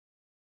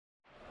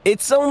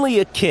It's only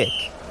a kick,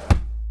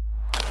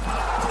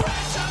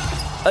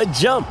 a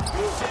jump,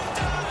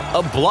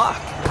 a block.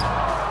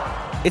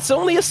 It's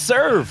only a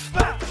serve.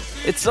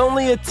 It's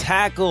only a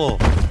tackle,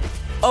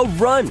 a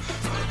run.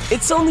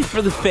 It's only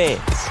for the fans.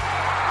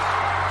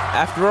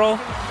 After all,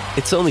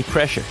 it's only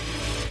pressure.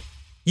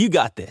 You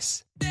got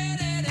this.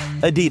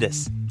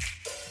 Adidas.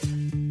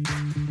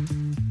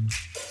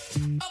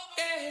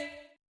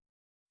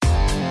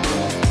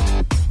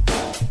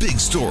 Big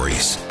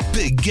stories,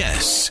 big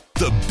guests,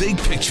 the big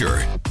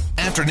picture.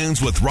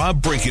 Afternoons with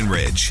Rob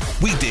Breckenridge.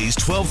 Weekdays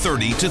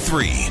 12:30 to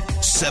 3,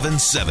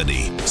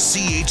 770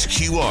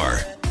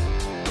 CHQR.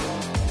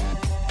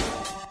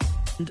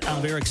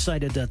 I'm very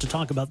excited to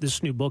talk about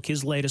this new book,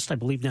 his latest, I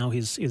believe now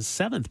his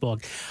seventh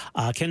book.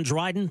 Ken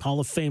Dryden, Hall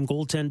of Fame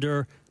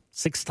goaltender,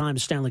 six-time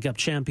Stanley Cup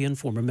champion,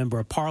 former member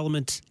of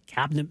Parliament,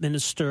 cabinet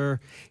minister.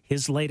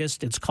 His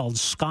latest, it's called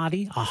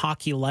Scotty, A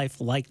Hockey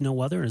Life Like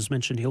No Other. And as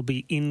mentioned, he'll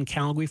be in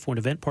Calgary for an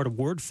event, part of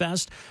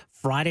WordFest,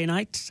 Friday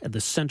night at the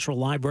Central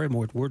Library.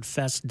 More at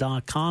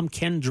wordfest.com.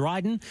 Ken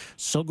Dryden,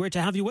 so great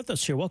to have you with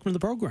us here. Welcome to the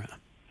program.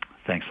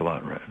 Thanks a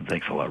lot,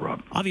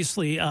 Rob.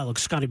 Obviously, look,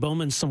 Scotty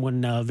Bowman,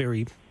 someone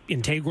very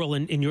integral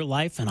in your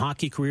life and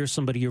hockey career,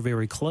 somebody you're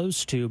very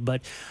close to.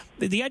 But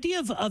the idea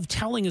of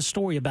telling a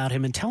story about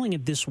him and telling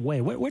it this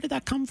way, where did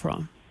that come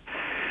from?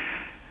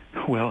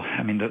 Well,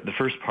 I mean, the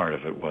first part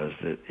of it was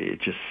that it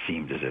just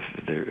seemed as if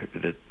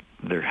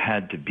there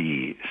had to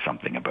be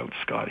something about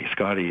Scotty.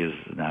 Scotty is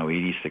now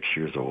 86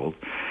 years old.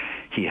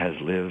 He has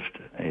lived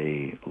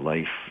a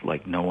life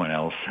like no one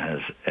else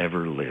has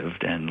ever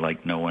lived and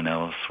like no one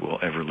else will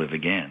ever live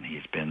again.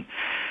 He's been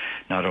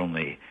not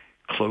only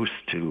close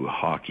to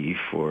hockey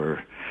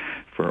for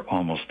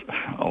almost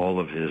all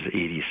of his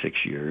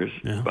 86 years,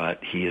 yeah, but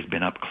he has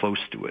been up close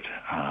to it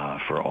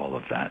for all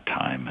of that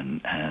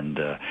time. And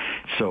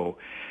so,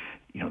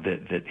 you know,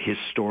 that his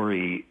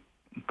story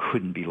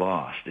couldn't be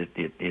lost.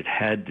 It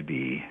had to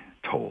be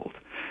told.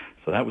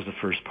 So that was the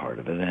first part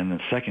of it. And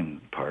the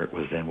second part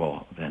was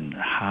then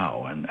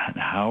how and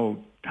how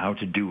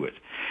to do it.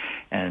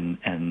 And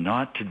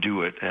not to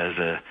do it as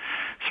a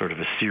sort of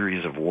a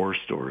series of war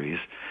stories,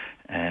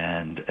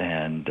 and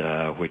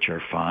which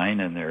are fine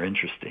and they're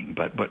interesting.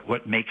 But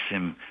what makes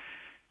him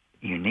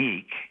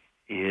unique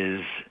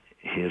is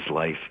his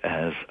life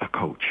as a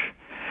coach.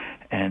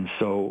 And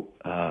so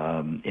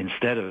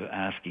instead of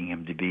asking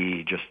him to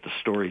be just a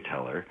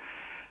storyteller,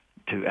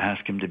 to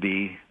ask him to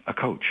be a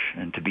coach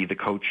and to be the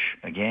coach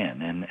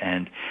again.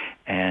 And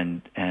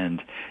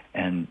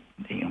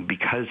you know,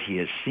 because he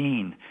has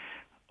seen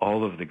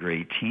all of the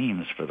great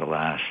teams for the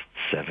last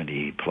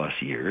 70 plus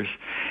years,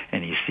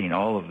 and he's seen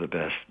all of the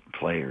best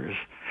players.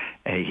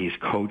 He's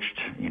coached,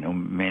 you know,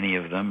 many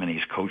of them, and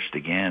he's coached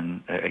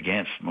again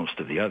against most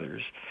of the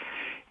others.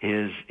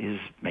 Is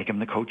make him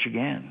the coach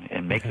again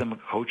and make them a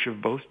coach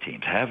of both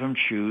teams. Have him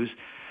choose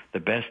the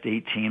best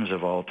 8 teams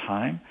of all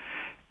time,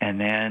 and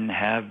then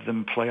have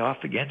them play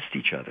off against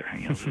each other.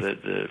 You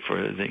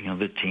know,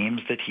 the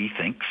teams that he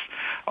thinks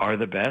are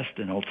the best,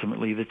 and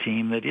ultimately the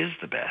team that is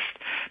the best.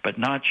 But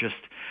not just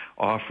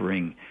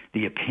offering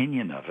the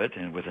opinion of it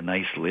and with a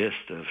nice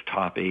list of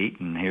top 8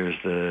 and here's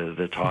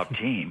the top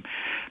team,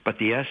 but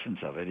the essence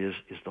of it is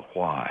the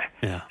why.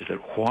 Yeah. Is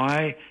that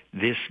why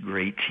this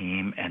great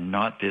team and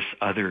not this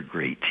other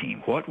great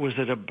team? What was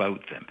it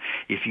about them?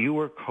 If you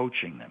were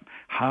coaching them,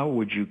 how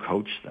would you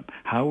coach them?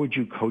 How would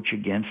you coach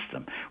against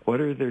them?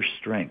 What are their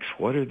strengths?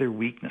 What are their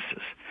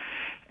weaknesses?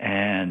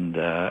 And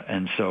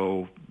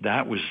so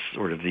that was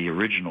sort of the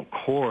original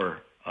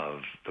core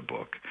of the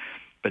book.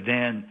 But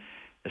then,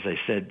 as I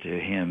said to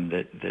him,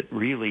 that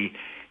really,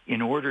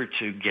 in order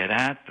to get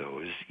at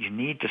those, you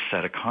need to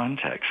set a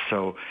context.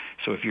 So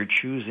if you're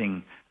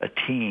choosing a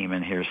team,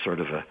 and here's sort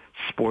of a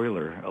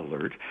spoiler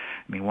alert,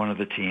 I mean, one of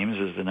the teams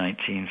is the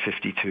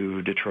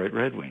 1952 Detroit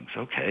Red Wings.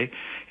 Okay,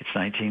 it's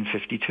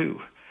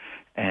 1952.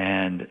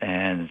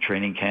 And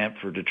training camp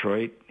for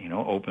Detroit, you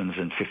know, opens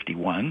in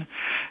 51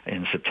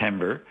 in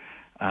September.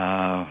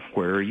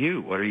 Where are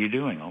you? What are you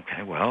doing?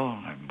 Okay,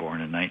 well, I'm born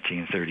in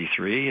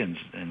 1933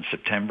 in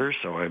September,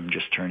 so I'm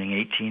just turning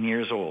 18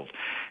 years old,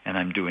 and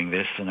I'm doing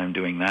this and I'm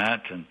doing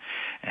that,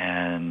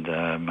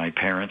 and my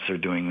parents are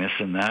doing this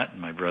and that, and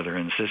my brother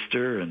and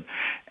sister,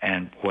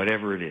 and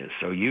whatever it is.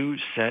 So you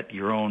set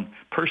your own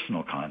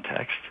personal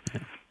context,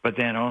 but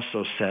then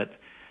also set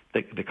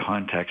the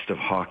context of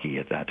hockey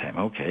at that time.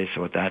 Okay,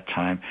 so at that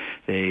time,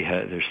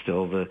 there's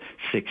still the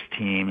 6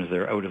 teams.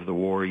 They're out of the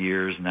war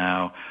years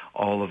now.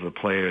 All of the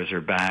players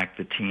are back.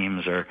 The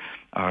teams are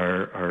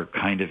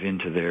kind of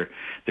into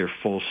their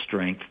full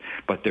strength,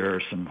 but there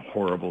are some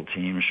horrible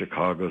teams.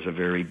 Chicago's a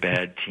very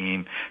bad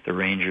team. The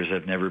Rangers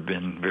have never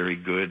been very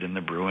good, and the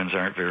Bruins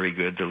aren't very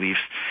good. The Leafs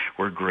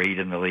were great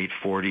in the late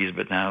 40s,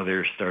 but now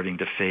they're starting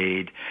to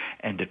fade,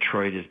 and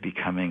Detroit is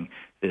becoming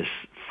this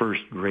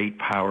first great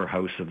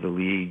powerhouse of the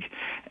league,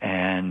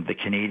 and the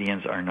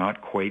Canadians are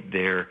not quite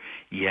there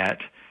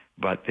yet,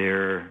 but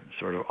they're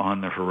sort of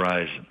on the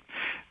horizon.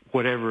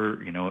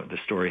 Whatever, you know, the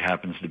story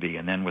happens to be.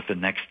 And then with the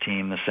next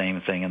team, the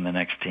same thing, and the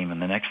next team,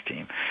 and the next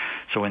team.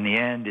 So in the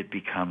end, it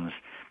becomes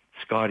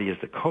Scotty as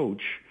the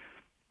coach,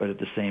 but at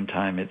the same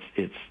time, it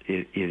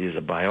is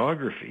a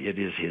biography. It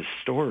is his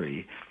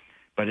story,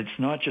 but it's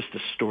not just a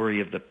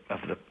story of the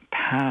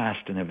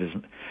past and of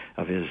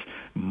his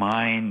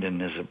mind and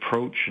his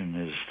approach and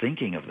his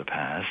thinking of the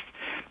past.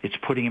 It's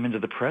putting him into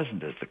the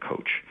present as the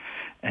coach,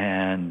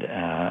 and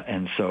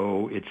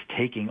so it's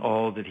taking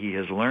all that he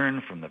has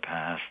learned from the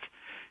past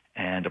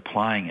and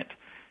applying it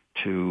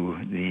to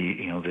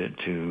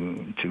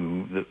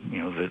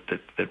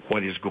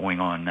what is going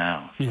on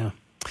now. Yeah.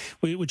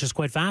 Which is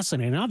quite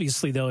fascinating.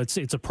 Obviously, though,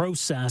 it's a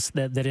process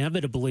that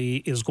inevitably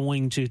is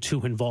going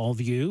to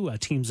involve you,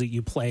 teams that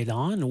you played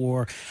on,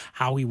 or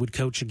how he would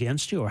coach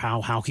against you, or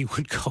how he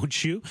would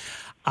coach you.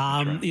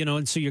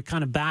 And so you're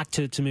kind of back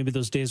to maybe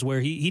those days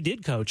where he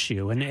did coach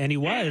you, and he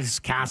was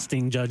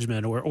casting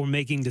judgment or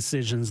making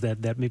decisions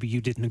that maybe you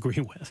didn't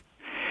agree with.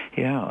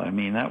 Yeah, I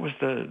mean, I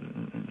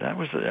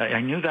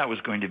knew that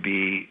was going to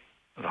be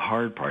the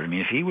hard part. I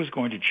mean, if he was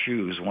going to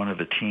choose one of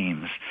the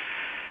teams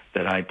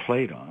that I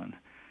played on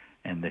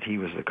and that he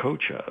was the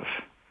coach of,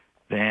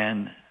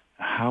 then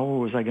how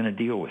was I going to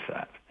deal with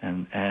that?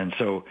 And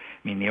so,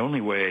 I mean, the only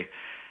way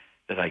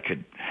that I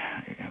could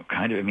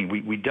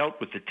we dealt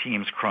with the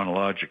teams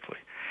chronologically.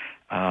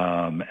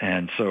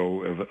 And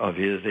so of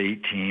his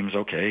 8 teams,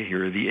 okay,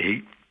 here are the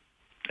 8,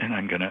 and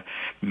I'm going to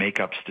make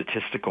up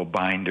statistical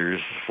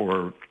binders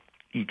for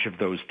each of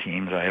those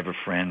teams. I have a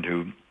friend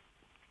who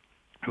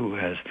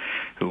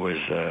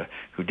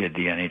did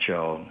the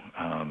NHL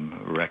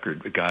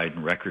record guide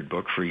and record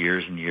book for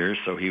years and years,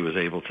 so he was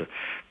able to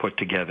put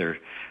together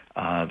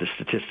the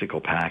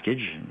statistical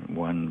package,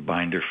 one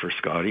binder for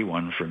Scotty,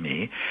 one for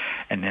me,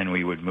 and then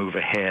we would move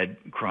ahead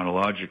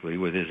chronologically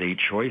with his 8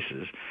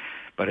 choices.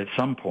 But at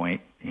some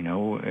point,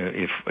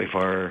 if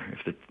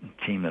the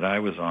team that I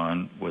was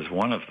on was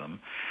one of them,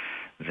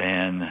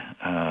 then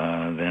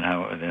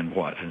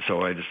what? And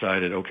so I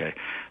decided, okay,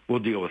 we'll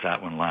deal with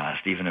that one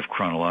last, even if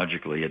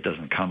chronologically it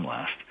doesn't come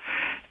last.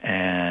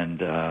 And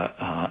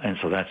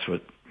so that's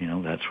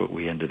what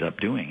we ended up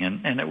doing.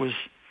 And it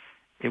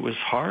was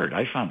hard.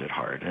 I found it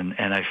hard, and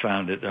I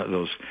found it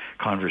those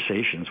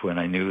conversations when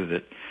I knew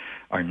that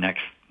our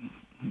next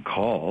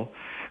call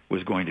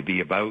was going to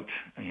be about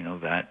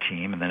that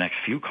team, and the next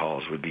few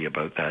calls would be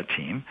about that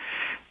team.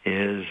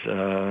 Is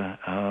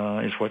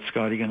what's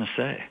Scotty going to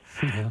say?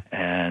 Yeah.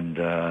 And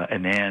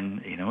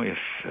then if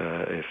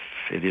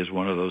it is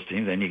one of those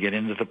teams, then you get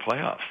into the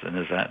playoffs. And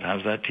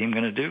how's that team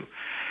going to do?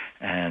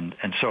 And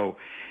so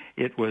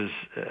it was,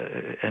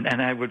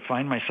 and I would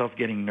find myself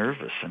getting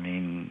nervous. I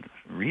mean,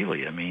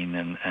 really. I mean,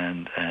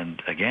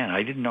 and again,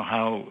 I didn't know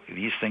how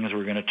these things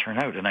were going to turn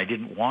out, and I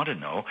didn't want to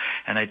know.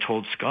 And I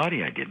told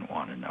Scotty I didn't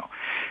want to know.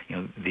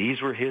 These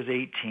were his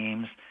 8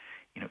 teams.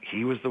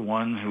 He was the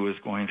one who was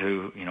going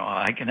to,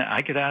 I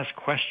could ask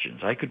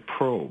questions. I could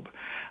probe.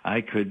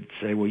 I could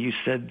say, well, you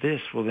said this.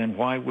 Well, then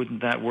why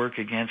wouldn't that work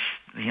against,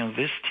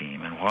 this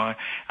team? And why?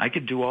 I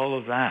could do all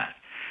of that.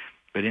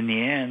 But in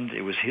the end,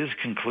 it was his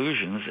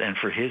conclusions and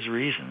for his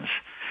reasons.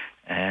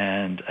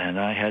 And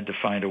I had to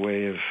find a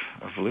way of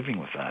living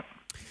with that.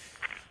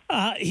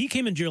 He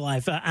came into your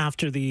life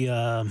after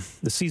the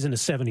season of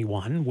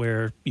 71,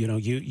 where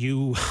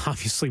you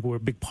obviously were a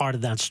big part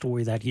of that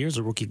story that year as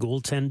a rookie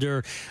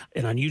goaltender.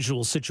 An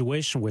unusual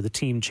situation where the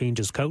team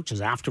changes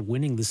coaches after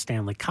winning the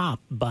Stanley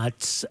Cup,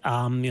 but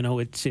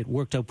it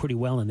worked out pretty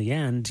well in the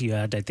end. You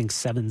had, I think,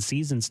 7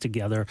 seasons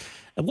together.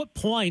 At what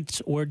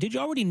point, or did you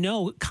already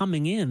know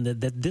coming in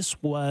that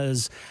this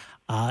was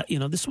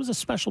this was a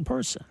special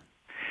person?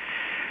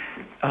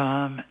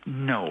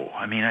 No.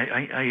 I mean,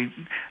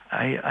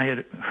 I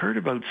had heard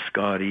about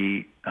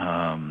Scotty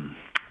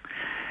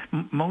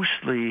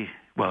mostly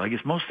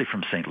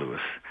from St. Louis,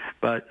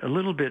 but a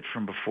little bit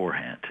from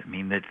beforehand. I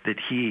mean, that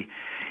he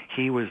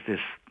was this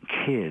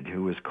kid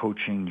who was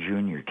coaching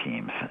junior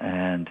teams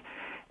and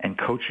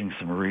coaching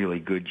some really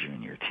good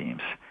junior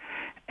teams,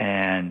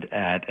 and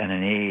at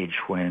an age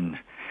when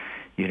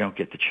you don't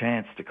get the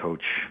chance to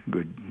coach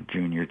good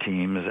junior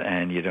teams,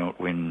 and you don't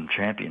win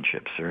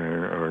championships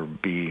or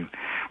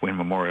win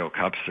Memorial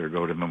Cups or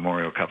go to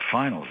Memorial Cup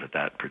finals at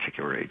that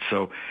particular age.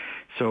 So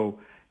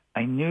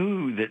I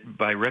knew that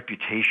by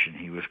reputation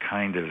he was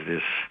kind of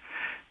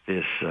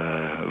this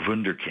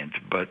wunderkind,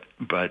 but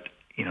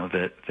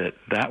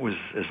that was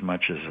as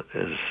much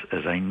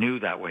as I knew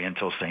that way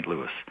until St.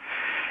 Louis,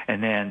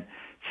 and then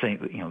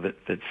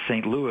that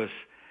St. Louis.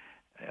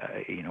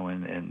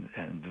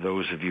 And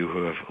those of you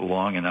who have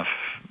long enough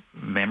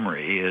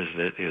memory is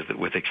that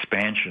with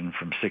expansion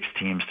from 6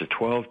 teams to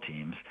 12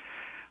 teams,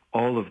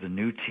 all of the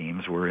new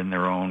teams were in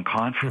their own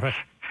conference. Right.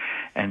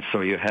 And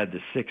so you had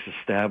the 6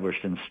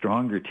 established and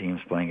stronger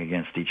teams playing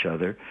against each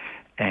other,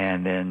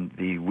 and then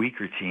the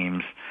weaker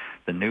teams,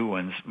 the new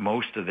ones,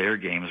 most of their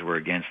games were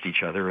against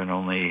each other, and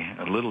only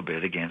a little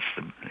bit against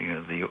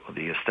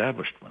the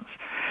established ones.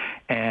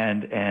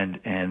 And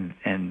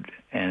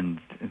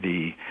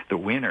the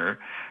winner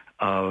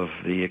of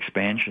the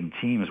expansion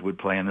teams would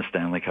play in the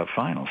Stanley Cup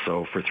Finals.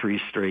 So for 3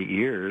 straight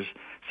years,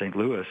 St.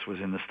 Louis was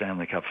in the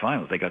Stanley Cup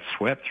Finals. They got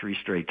swept 3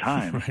 straight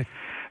times, right.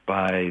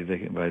 by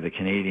the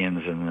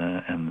Canadiens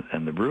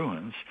and the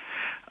Bruins.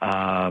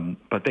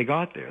 But they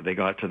got there. They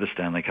got to the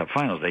Stanley Cup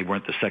Finals. They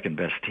weren't the second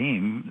best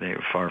team. They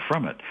were far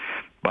from it.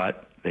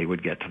 But they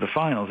would get to the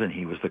finals, and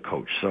he was the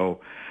coach.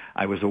 So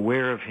I was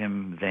aware of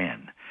him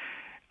then.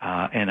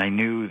 And I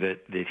knew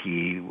that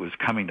he was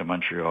coming to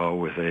Montreal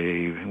with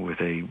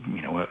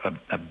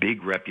a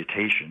big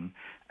reputation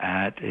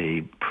at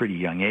a pretty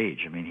young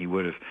age. I mean, he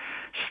would have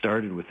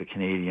started with the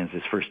Canadiens.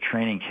 His first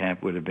training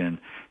camp would have been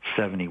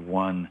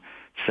 71,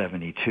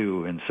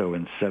 72, and so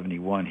in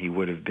 71 he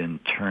would have been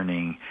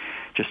turning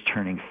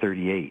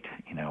 38,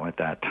 at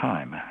that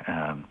time.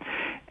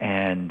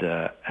 And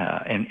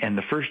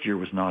the first year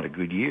was not a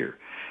good year.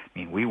 I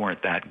mean, we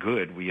weren't that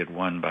good. We had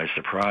won by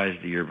surprise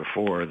the year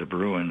before. The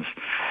Bruins,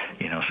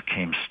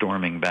 came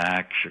storming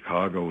back.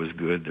 Chicago was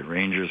good. The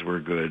Rangers were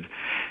good.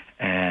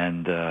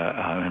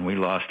 And we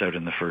lost out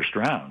in the first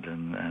round.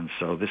 And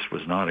so this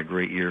was not a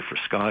great year for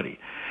Scotty.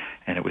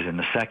 And it was in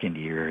the second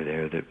year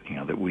there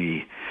that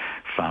we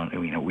found,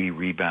 we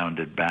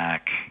rebounded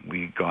back.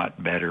 We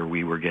got better.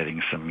 We were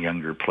getting some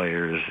younger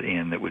players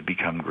in that would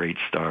become great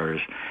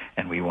stars.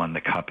 And we won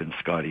the Cup in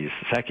Scotty's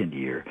second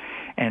year.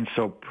 And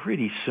so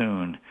pretty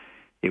soon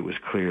it was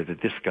clear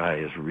that this guy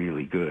is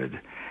really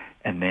good.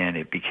 And then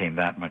it became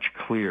that much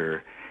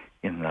clearer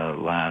in the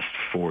last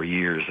 4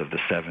 years of the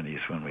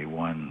 70s when we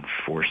won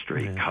 4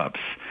 straight Cups.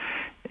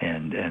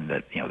 And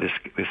that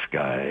this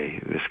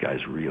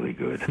guy's really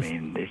good. I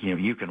mean,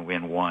 you can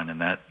win one, and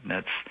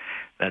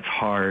that's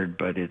hard,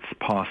 but it's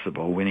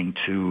possible. Winning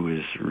 2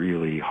 is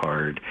really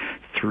hard.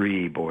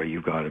 3, boy,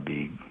 you've got to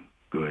be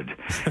good,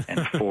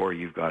 and 4,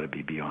 you've got to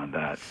be beyond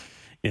that.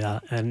 Yeah,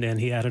 and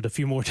he added a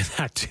few more to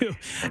that, too.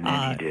 And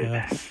then he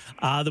did.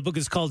 Yeah. The book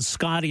is called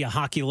Scotty, A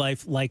Hockey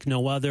Life Like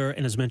No Other.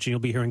 And as mentioned, you'll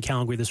be here in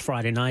Calgary this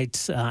Friday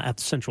night at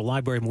the Central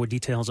Library. More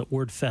details at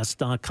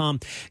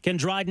wordfest.com. Ken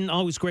Dryden,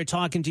 always great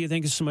talking to you.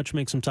 Thank you so much for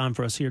making some time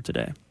for us here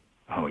today.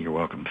 Oh, you're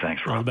welcome.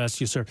 Thanks, Rob. All the best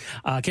to you, sir.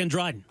 Ken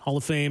Dryden, Hall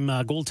of Fame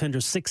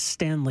goaltender, 6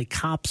 Stanley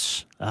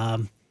Cups.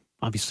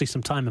 Obviously,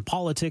 some time in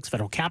politics,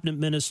 federal cabinet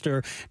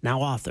minister,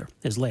 now author.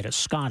 His latest,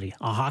 Scotty,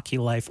 A Hockey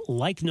Life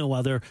Like No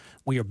Other.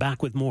 We are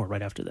back with more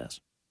right after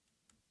this.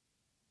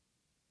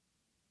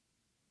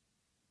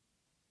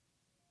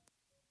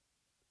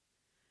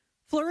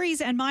 Flurries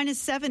and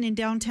 -7 in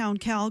downtown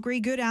Calgary.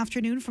 Good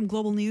afternoon from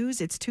Global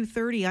News. It's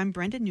 2:30. I'm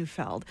Brendan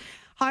Neufeld.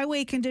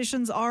 Highway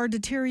conditions are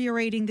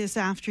deteriorating this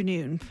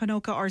afternoon.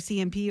 Ponoka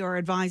RCMP are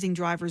advising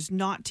drivers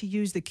not to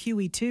use the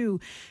QE2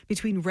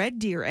 between Red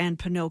Deer and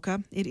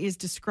Ponoka. It is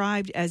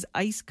described as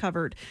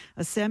ice-covered.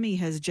 A semi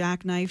has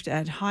jackknifed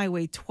at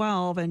Highway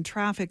 12, and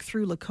traffic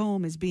through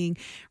Lacombe is being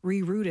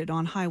rerouted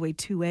on Highway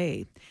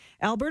 2A.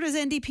 Alberta's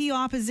NDP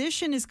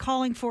opposition is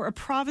calling for a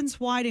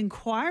province-wide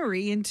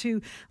inquiry into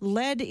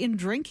lead in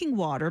drinking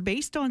water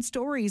based on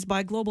stories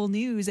by Global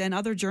News and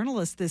other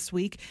journalists this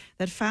week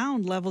that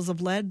found levels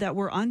of lead that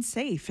were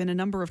unsafe in a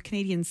number of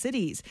Canadian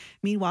cities.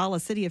 Meanwhile, a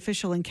city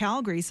official in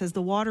Calgary says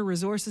the Water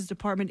Resources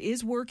Department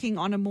is working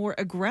on a more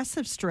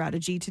aggressive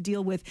strategy to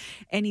deal with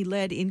any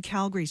lead in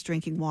Calgary's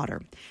drinking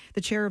water.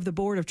 The chair of the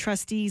Board of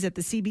Trustees at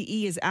the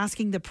CBE is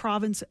asking the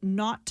province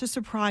not to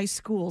surprise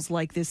schools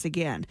like this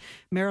again.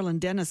 Marilyn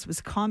Dennis was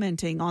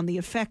commenting on the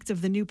effect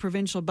of the new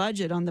provincial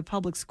budget on the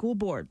public school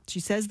board. She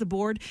says the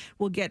board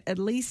will get at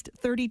least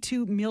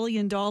 $32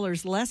 million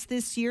less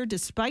this year,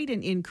 despite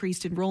an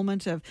increased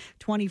enrollment of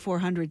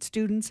 2,400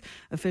 students.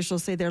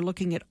 Officials say they're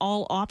looking at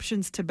all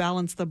options to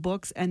balance the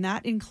books, and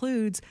that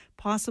includes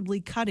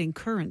possibly cutting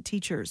current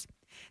teachers.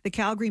 The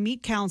Calgary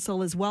Meat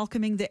Council is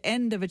welcoming the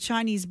end of a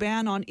Chinese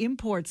ban on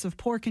imports of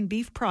pork and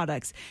beef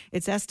products.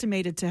 It's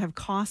estimated to have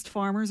cost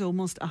farmers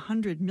almost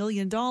 $100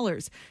 million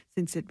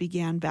since it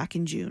began back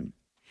in June.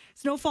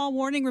 Snowfall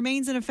warning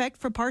remains in effect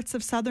for parts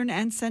of southern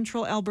and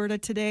central Alberta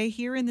today.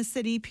 Here in the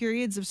city,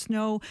 periods of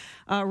snow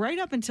right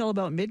up until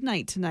about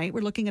midnight tonight.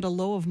 We're looking at a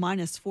low of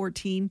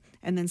 -14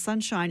 and then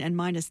sunshine and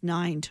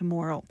 -9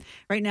 tomorrow.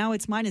 Right now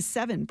it's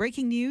 -7.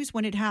 Breaking news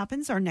when it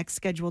happens. Our next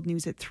scheduled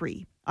news at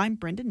 3. I'm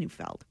Brendan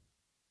Neufeld.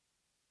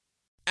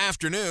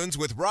 Afternoons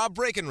with Rob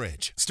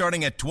Breckenridge,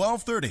 starting at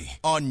 12:30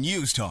 on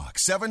News Talk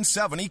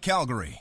 770 Calgary.